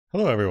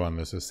Hello everyone,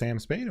 this is Sam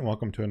Spade and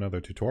welcome to another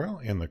tutorial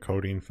in the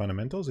Coding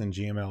Fundamentals in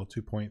GML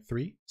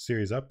 2.3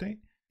 series update.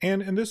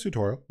 And in this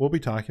tutorial, we'll be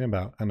talking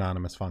about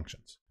anonymous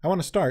functions. I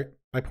want to start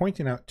by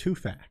pointing out two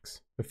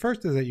facts. The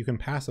first is that you can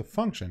pass a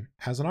function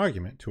as an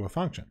argument to a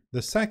function.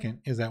 The second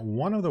is that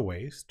one of the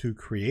ways to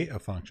create a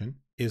function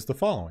is the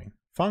following: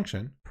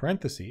 function,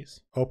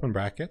 parentheses, open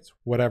brackets,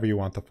 whatever you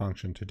want the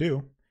function to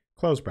do,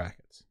 close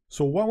brackets.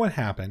 So what would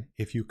happen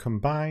if you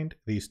combined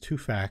these two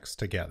facts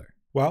together?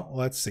 Well,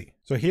 let's see.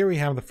 So here we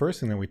have the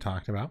first thing that we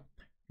talked about,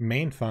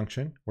 main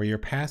function, where you're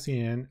passing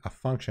in a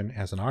function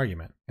as an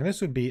argument. And this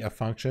would be a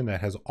function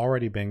that has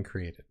already been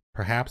created.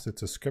 Perhaps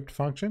it's a script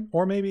function,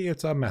 or maybe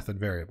it's a method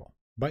variable.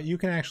 But you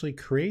can actually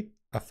create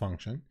a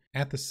function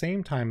at the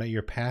same time that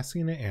you're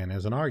passing it in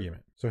as an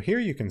argument. So here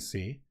you can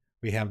see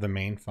we have the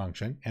main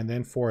function, and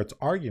then for its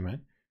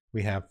argument,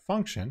 we have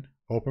function,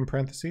 open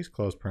parentheses,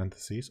 close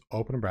parentheses,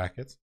 open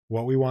brackets,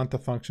 what we want the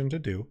function to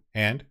do,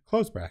 and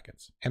close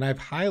brackets. And I've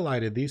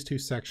highlighted these two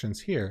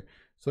sections here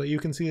so that you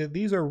can see that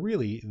these are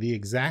really the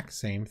exact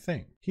same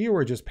thing. Here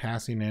we're just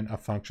passing in a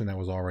function that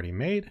was already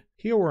made.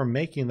 Here we're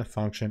making the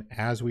function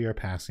as we are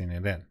passing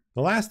it in.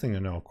 The last thing to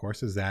know, of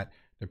course, is that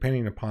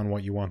depending upon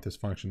what you want this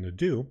function to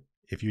do,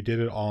 if you did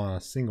it all on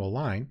a single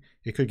line,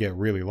 it could get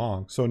really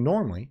long. So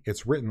normally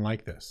it's written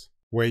like this,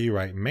 where you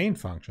write main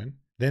function,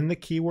 then the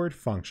keyword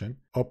function,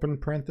 open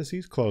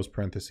parentheses, close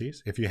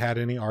parentheses. If you had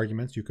any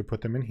arguments, you could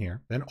put them in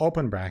here. Then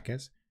open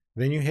brackets.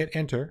 Then you hit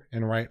enter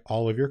and write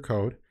all of your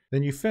code.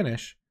 Then you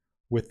finish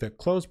with the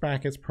close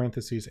brackets,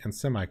 parentheses, and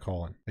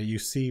semicolon that you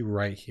see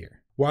right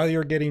here. While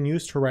you're getting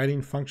used to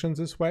writing functions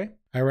this way,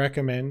 I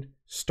recommend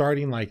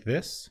starting like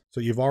this, so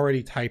you've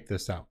already typed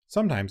this out.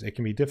 Sometimes it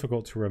can be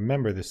difficult to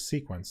remember this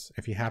sequence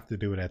if you have to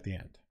do it at the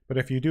end. But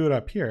if you do it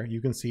up here, you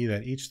can see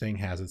that each thing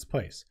has its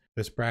place.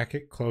 This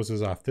bracket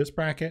closes off this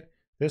bracket.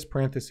 This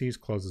parentheses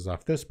closes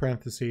off this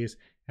parentheses,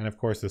 and of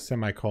course the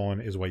semicolon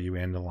is what you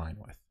end the line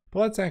with. But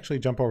let's actually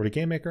jump over to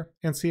GameMaker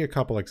and see a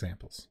couple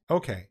examples.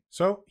 Okay,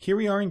 so here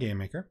we are in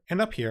GameMaker,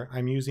 and up here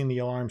I'm using the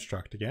alarm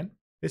struct again.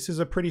 This is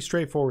a pretty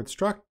straightforward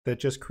struct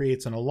that just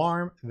creates an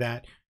alarm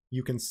that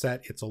you can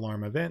set its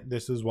alarm event.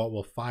 This is what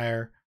will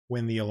fire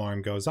when the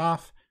alarm goes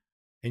off,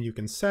 and you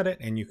can set it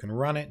and you can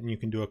run it and you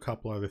can do a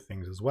couple other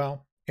things as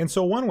well. And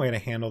so one way to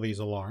handle these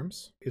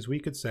alarms is we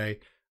could say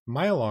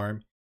my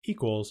alarm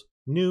equals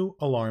new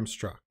alarm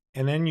struct.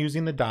 And then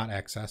using the dot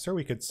accessor,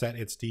 we could set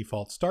its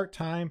default start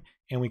time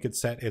and we could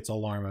set its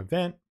alarm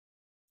event.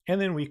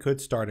 And then we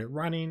could start it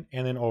running.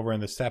 And then over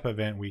in the step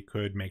event, we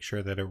could make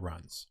sure that it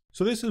runs.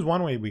 So this is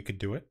one way we could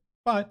do it.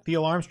 But the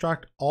alarm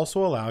struct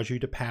also allows you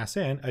to pass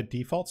in a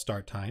default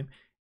start time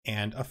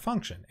and a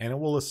function. And it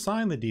will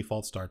assign the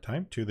default start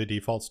time to the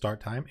default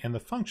start time and the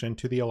function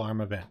to the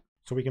alarm event.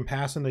 So we can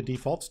pass in the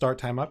default start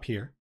time up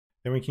here.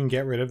 Then we can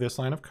get rid of this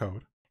line of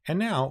code. And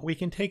now we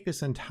can take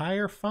this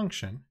entire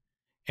function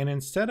and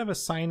instead of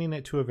assigning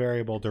it to a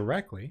variable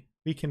directly,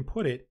 we can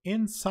put it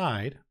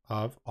inside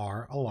of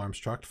our alarm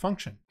struct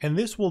function. And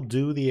this will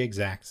do the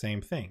exact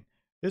same thing.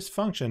 This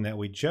function that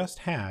we just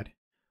had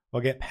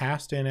will get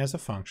passed in as a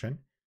function,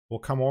 will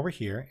come over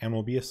here and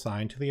will be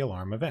assigned to the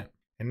alarm event.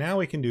 And now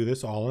we can do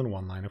this all in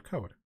one line of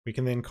code. We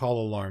can then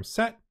call alarm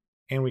set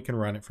and we can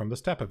run it from the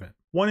step event.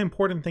 One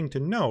important thing to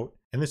note,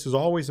 and this is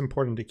always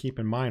important to keep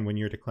in mind when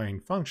you're declaring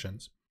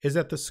functions, is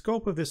that the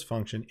scope of this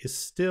function is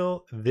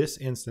still this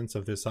instance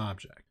of this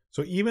object.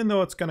 So even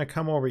though it's going to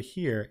come over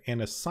here and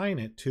assign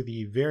it to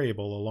the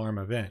variable alarm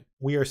event,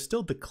 we are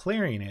still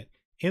declaring it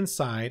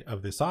inside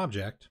of this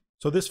object.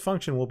 So this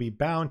function will be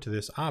bound to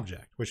this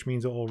object, which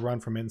means it will run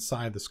from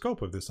inside the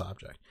scope of this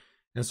object.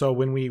 And so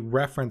when we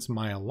reference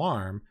my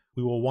alarm,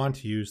 we will want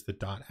to use the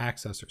dot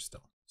accessor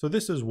still. So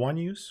this is one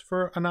use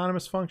for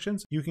anonymous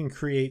functions. You can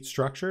create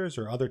structures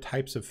or other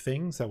types of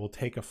things that will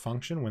take a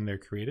function when they're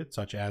created,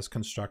 such as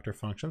constructor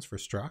functions for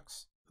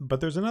structs.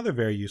 But there's another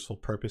very useful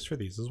purpose for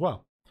these as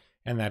well,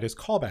 and that is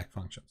callback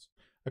functions.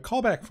 A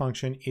callback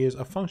function is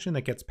a function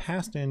that gets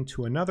passed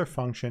into another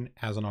function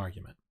as an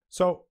argument.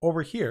 So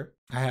over here,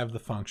 I have the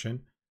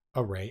function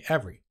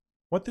array_every.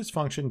 What this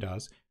function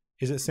does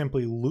is it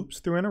simply loops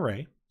through an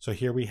array. So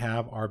here we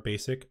have our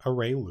basic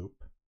array loop.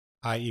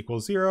 I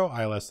equals 0,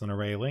 I less than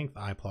array length,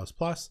 I plus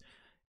plus,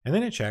 and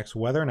then it checks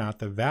whether or not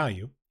the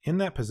value in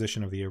that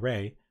position of the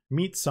array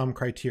meets some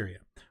criteria,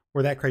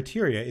 where that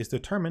criteria is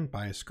determined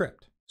by a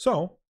script.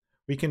 So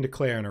we can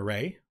declare an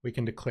array, we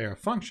can declare a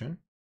function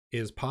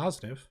is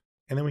positive,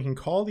 and then we can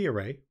call the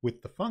array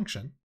with the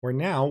function, where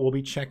now we'll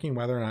be checking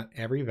whether or not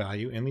every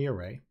value in the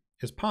array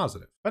is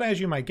positive. But as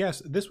you might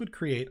guess, this would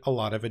create a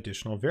lot of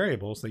additional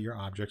variables that your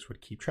objects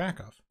would keep track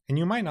of, and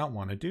you might not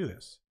want to do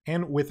this.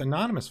 And with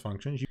anonymous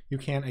functions, you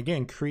can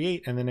again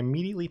create and then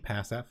immediately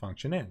pass that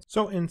function in.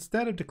 So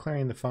instead of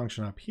declaring the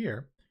function up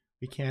here,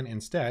 we can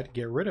instead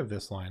get rid of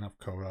this line of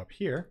code up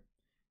here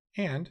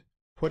and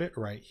put it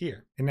right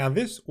here. And now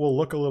this will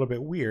look a little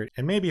bit weird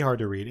and may be hard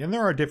to read, and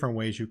there are different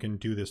ways you can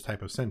do this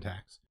type of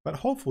syntax. But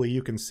hopefully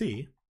you can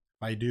see,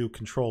 if I do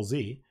Control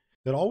Z,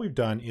 that all we've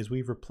done is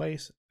we've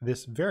replaced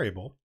this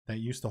variable that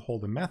used to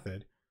hold a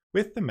method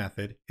with the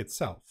method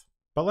itself.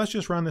 But let's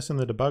just run this in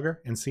the debugger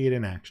and see it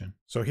in action.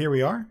 So here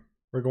we are.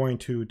 We're going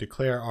to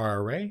declare our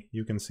array.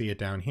 You can see it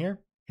down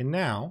here. And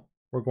now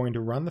we're going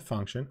to run the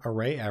function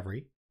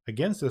arrayEvery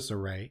against this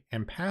array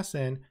and pass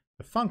in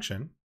the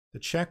function to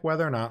check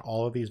whether or not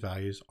all of these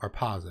values are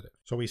positive.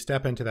 So we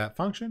step into that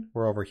function.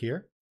 We're over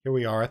here. Here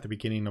we are at the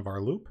beginning of our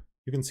loop.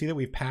 You can see that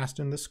we've passed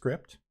in the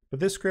script, but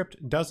this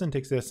script doesn't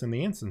exist in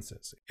the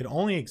instances. It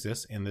only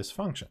exists in this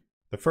function.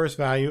 The first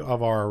value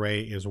of our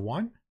array is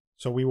 1.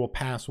 So we will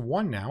pass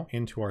 1 now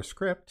into our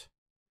script.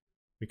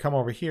 We come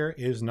over here,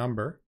 is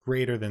number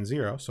greater than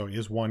 0? So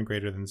is 1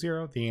 greater than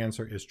 0? The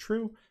answer is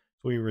true.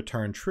 So we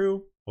return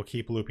true. We'll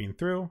keep looping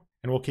through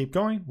and we'll keep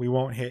going. We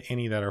won't hit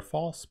any that are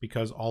false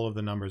because all of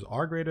the numbers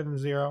are greater than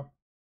 0.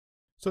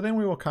 So then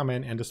we will come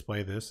in and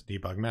display this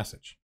debug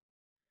message.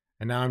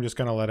 And now I'm just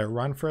going to let it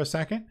run for a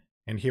second.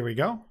 And here we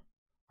go.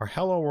 Our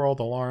hello world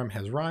alarm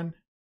has run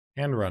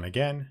and run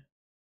again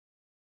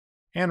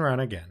and run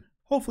again.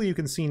 Hopefully you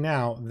can see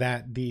now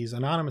that these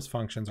anonymous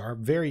functions are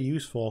very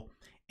useful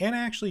and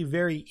actually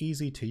very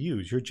easy to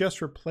use. You're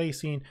just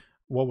replacing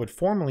what would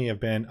formerly have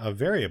been a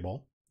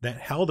variable that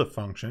held a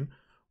function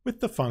with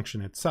the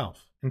function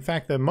itself. In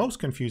fact, the most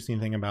confusing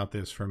thing about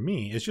this for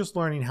me is just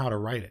learning how to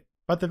write it.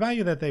 But the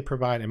value that they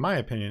provide, in my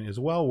opinion, is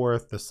well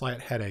worth the slight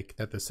headache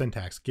that the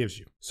syntax gives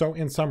you. So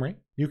in summary,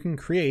 you can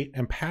create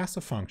and pass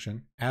a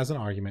function as an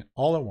argument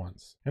all at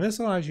once. And this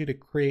allows you to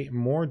create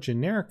more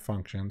generic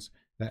functions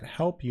that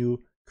help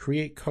you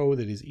create code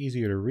that is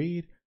easier to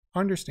read,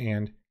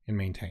 understand, and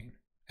maintain.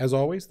 As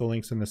always, the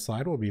links in this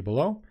slide will be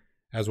below,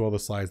 as well as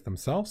the slides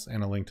themselves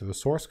and a link to the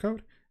source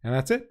code. And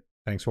that's it.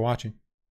 Thanks for watching.